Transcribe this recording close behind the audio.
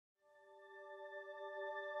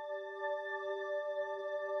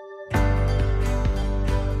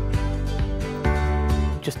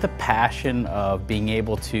Just the passion of being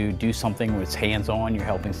able to do something that's hands-on. You're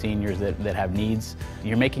helping seniors that have needs.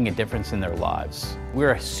 You're making a difference in their lives.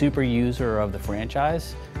 We're a super user of the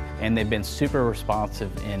franchise, and they've been super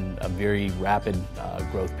responsive in a very rapid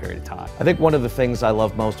growth period of time. I think one of the things I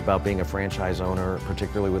love most about being a franchise owner,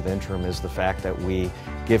 particularly with Interim, is the fact that we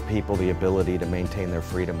give people the ability to maintain their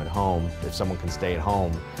freedom at home. If someone can stay at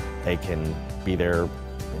home, they can be there,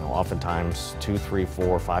 oftentimes 2, 3,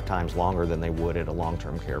 4, 5 times longer than they would at a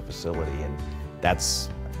long-term care facility, and that's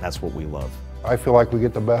what we love. I feel like we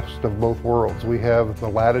get the best of both worlds. We have the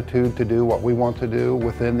latitude to do what we want to do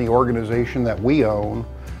within the organization that we own,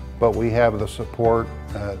 but we have the support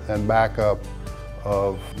and backup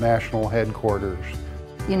of national headquarters.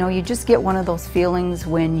 You just get one of those feelings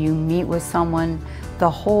when you meet with someone, the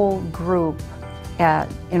whole group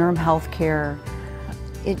at Interim HealthCare,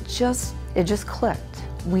 it just clicked.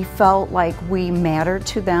 We felt like we mattered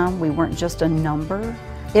to them. We weren't just a number.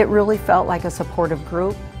 It really felt like a supportive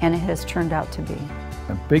group, and it has turned out to be.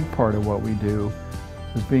 A big part of what we do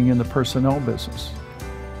is being in the personnel business,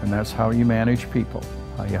 and that's how you manage people,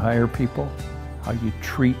 how you hire people, how you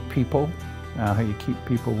treat people, how you keep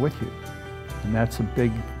people with you. And that's a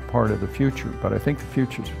big part of the future, but I think the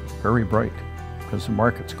future's very bright because the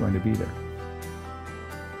market's going to be there.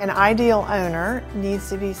 An ideal owner needs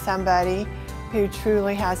to be somebody who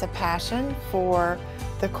truly has a passion for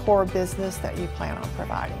the core business that you plan on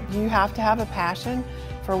providing. You have to have a passion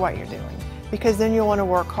for what you're doing, because then you'll want to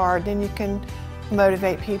work hard, then you can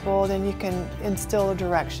motivate people, then you can instill a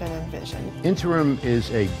direction and vision. Interim is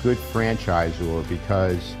a good franchisor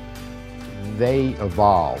because they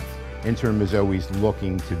evolve. Interim is always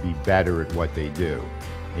looking to be better at what they do,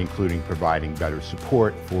 including providing better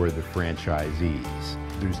support for the franchisees.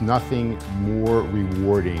 There's nothing more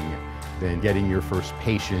rewarding than getting your first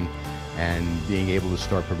patient and being able to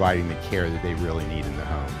start providing the care that they really need in the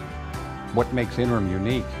home. What makes Interim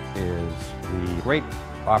unique is the great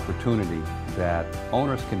opportunity that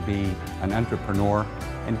owners can be an entrepreneur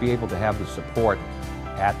and be able to have the support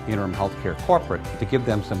at Interim HealthCare Corporate to give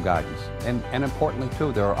them some guidance. And importantly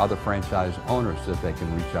too, there are other franchise owners that they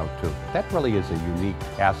can reach out to. That really is a unique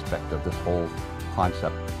aspect of this whole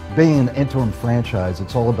concept. Being an Interim franchise,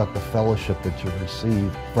 it's all about the fellowship that you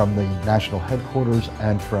receive from the national headquarters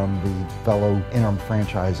and from the fellow Interim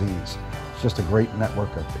franchisees. It's just a great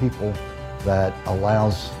network of people that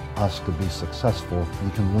allows us to be successful. You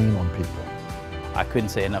can lean on people. I couldn't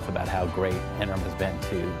say enough about how great Interim has been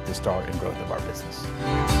to the start and growth of our business.